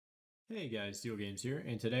Hey guys, DiehlGames here,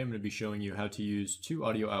 and today I'm going to be showing you how to use two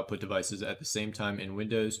audio output devices at the same time in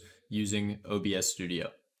Windows using OBS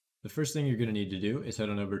Studio. The first thing you're going to need to do is head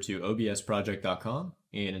on over to obsproject.com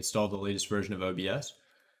and install the latest version of OBS.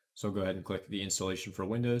 So go ahead and click the installation for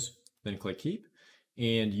Windows, then click Keep,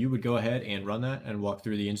 and you would go ahead and run that and walk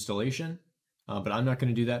through the installation. But I'm not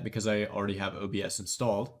going to do that because I already have OBS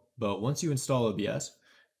installed. But once you install OBS,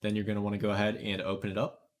 then you're going to want to go ahead and open it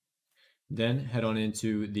up. Then head on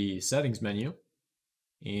into the settings menu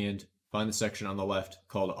and find the section on the left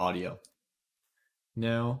called audio.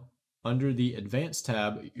 Now, under the advanced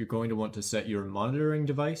tab, you're going to want to set your monitoring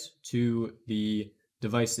device to the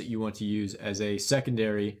device that you want to use as a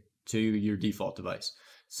secondary to your default device.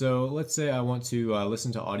 So let's say I want to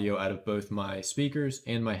listen to audio out of both my speakers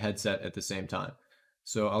and my headset at the same time.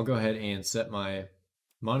 So I'll go ahead and set my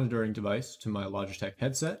monitoring device to my Logitech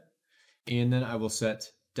headset, and then I will set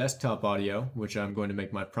desktop audio, which I'm going to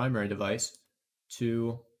make my primary device,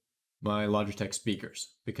 to my Logitech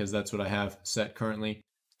speakers, because that's what I have set currently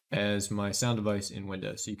as my sound device in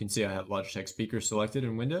Windows. So you can see I have Logitech speakers selected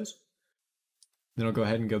in Windows. Then I'll go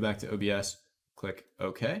ahead and go back to OBS, click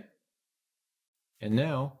OK. And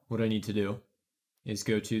now what I need to do is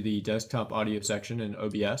go to the desktop audio section in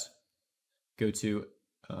OBS, go to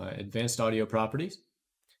Advanced Audio Properties,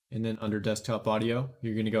 and then under desktop audio,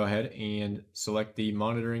 you're going to go ahead and select the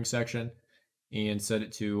monitoring section and set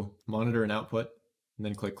it to monitor and output, and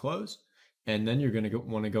then click close. And then you're going to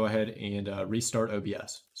want to go ahead and restart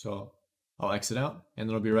OBS. So I'll exit out, and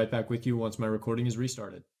then I'll be right back with you once my recording is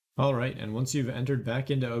restarted. All right, and once you've entered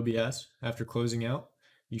back into OBS after closing out,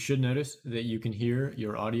 you should notice that you can hear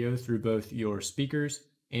your audio through both your speakers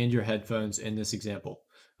and your headphones in this example.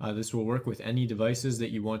 This will work with any devices that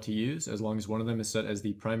you want to use, as long as one of them is set as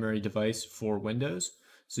the primary device for Windows.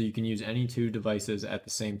 So you can use any two devices at the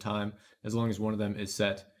same time, as long as one of them is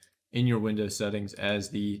set in your Windows settings as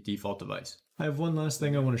the default device. I have one last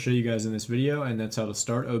thing I want to show you guys in this video, and that's how to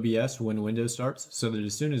start OBS when Windows starts, so that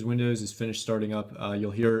as soon as Windows is finished starting up, you'll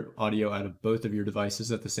hear audio out of both of your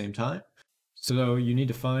devices at the same time. So you need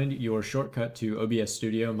to find your shortcut to OBS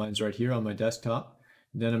Studio. Mine's right here on my desktop.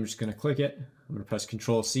 Then I'm just going to click it. I'm going to press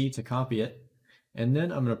Control-C to copy it. And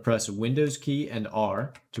then I'm going to press Windows key and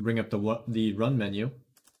R to bring up the run menu.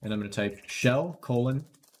 And I'm going to type shell :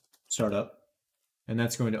 startup. And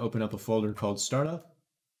that's going to open up a folder called startup.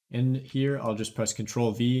 And here I'll just press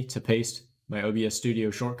Control-V to paste my OBS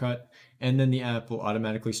Studio shortcut. And then the app will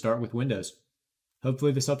automatically start with Windows.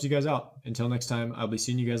 Hopefully this helps you guys out. Until next time, I'll be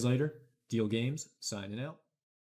seeing you guys later. DiehlGames signing out.